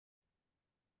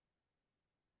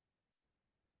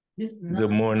Good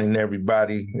morning,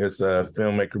 everybody. It's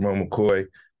filmmaker Moe McCoy.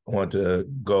 I want to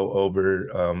go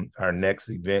over our next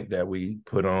event that we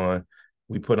put on.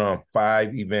 We put on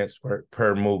 5 events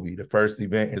per movie. The first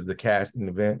event is the casting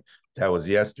event. That was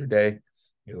yesterday.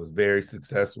 It was very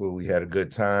successful. We had a good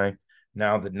time.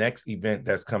 Now, the next event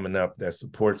that's coming up that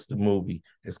supports the movie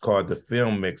is called the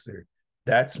Film Mixer.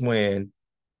 That's when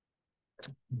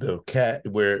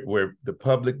where the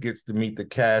public gets to meet the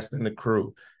cast and the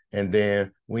crew. And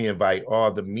then we invite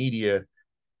all the media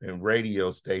and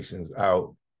radio stations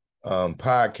out,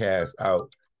 podcasts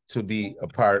out to be a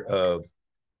part of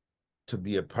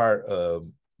the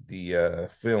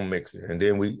Film Mixer. And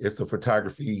then it's a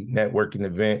photography networking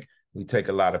event. We take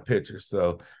a lot of pictures.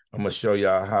 So I'm gonna show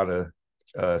y'all how to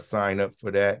sign up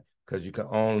for that, because you can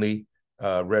only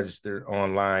register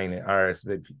online and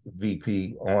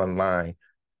RSVP online.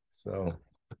 So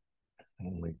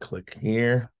let me click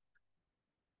here.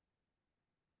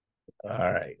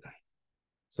 All right.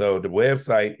 So the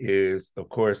website is, of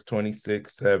course,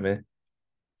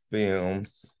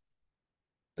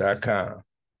 267films.com.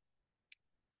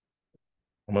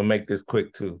 I'm gonna make this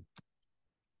quick too.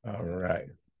 All right.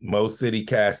 MoCity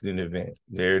casting event.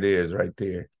 There it is right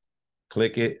there.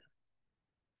 Click it.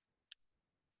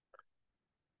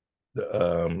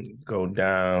 Go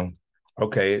down.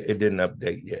 Okay, it didn't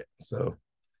update yet. So,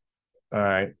 all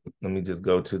right, let me just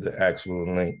go to the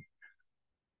actual link.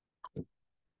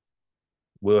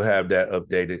 We'll have that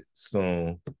updated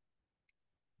soon,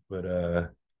 but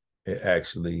it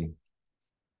actually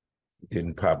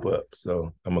didn't pop up.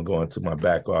 So I'm gonna go into my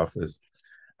back office.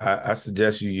 I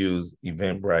suggest you use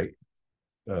Eventbrite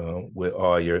with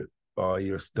all your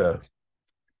stuff.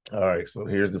 All right, so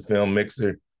here's the Film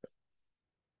Mixer.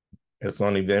 It's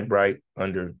on Eventbrite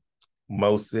under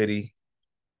MoCity.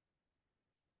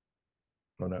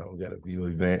 Hold on, we got a view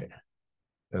event.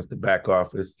 That's the back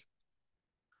office.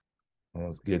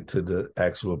 Let's get to the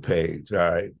actual page. All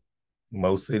right,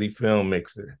 MoCity Film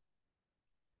Mixer.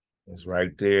 It's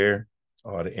right there.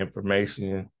 All the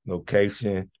information,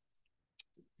 location.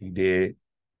 You did.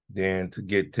 Then to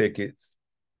get tickets.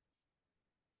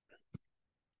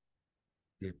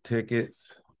 Get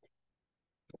tickets.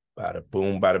 Bada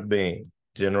boom, bada bing.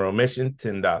 General admission,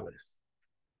 $10.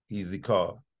 Easy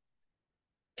call.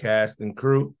 Cast and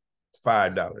crew,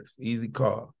 $5. Easy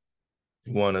call.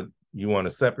 You want a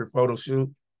separate photo shoot?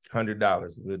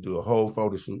 $100. We'll do a whole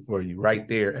photo shoot for you right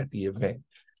there at the event.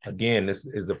 Again, this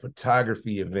is a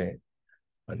photography event,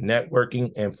 a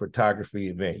networking and photography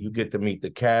event. You get to meet the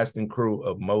cast and crew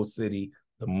of MoCity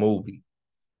The Movie.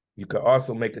 You can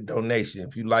also make a donation.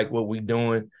 If you like what we're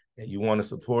doing and you want to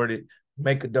support it,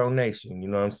 make a donation. You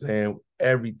know what I'm saying?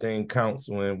 Everything counts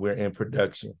when we're in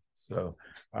production. So,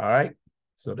 all right.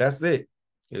 So that's it.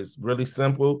 It's really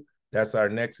simple. That's our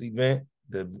next event.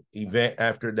 The event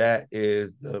after that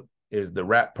is the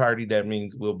wrap party. That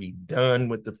means we'll be done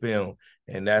with the film.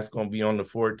 And that's going to be on the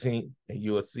 14th. And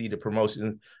you will see the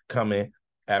promotions coming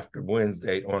after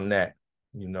Wednesday on that,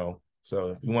 you know.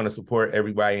 So if you want to support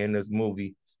everybody in this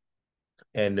movie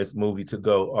and this movie to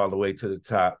go all the way to the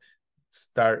top,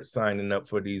 start signing up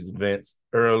for these events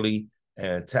early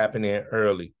and tapping in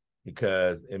early,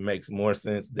 because it makes more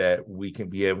sense that we can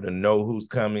be able to know who's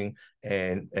coming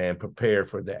and prepare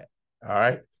for that. All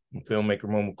right. I'm filmmaker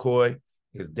Moe McCoy.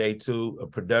 It's day 2 of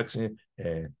production,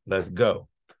 and let's go.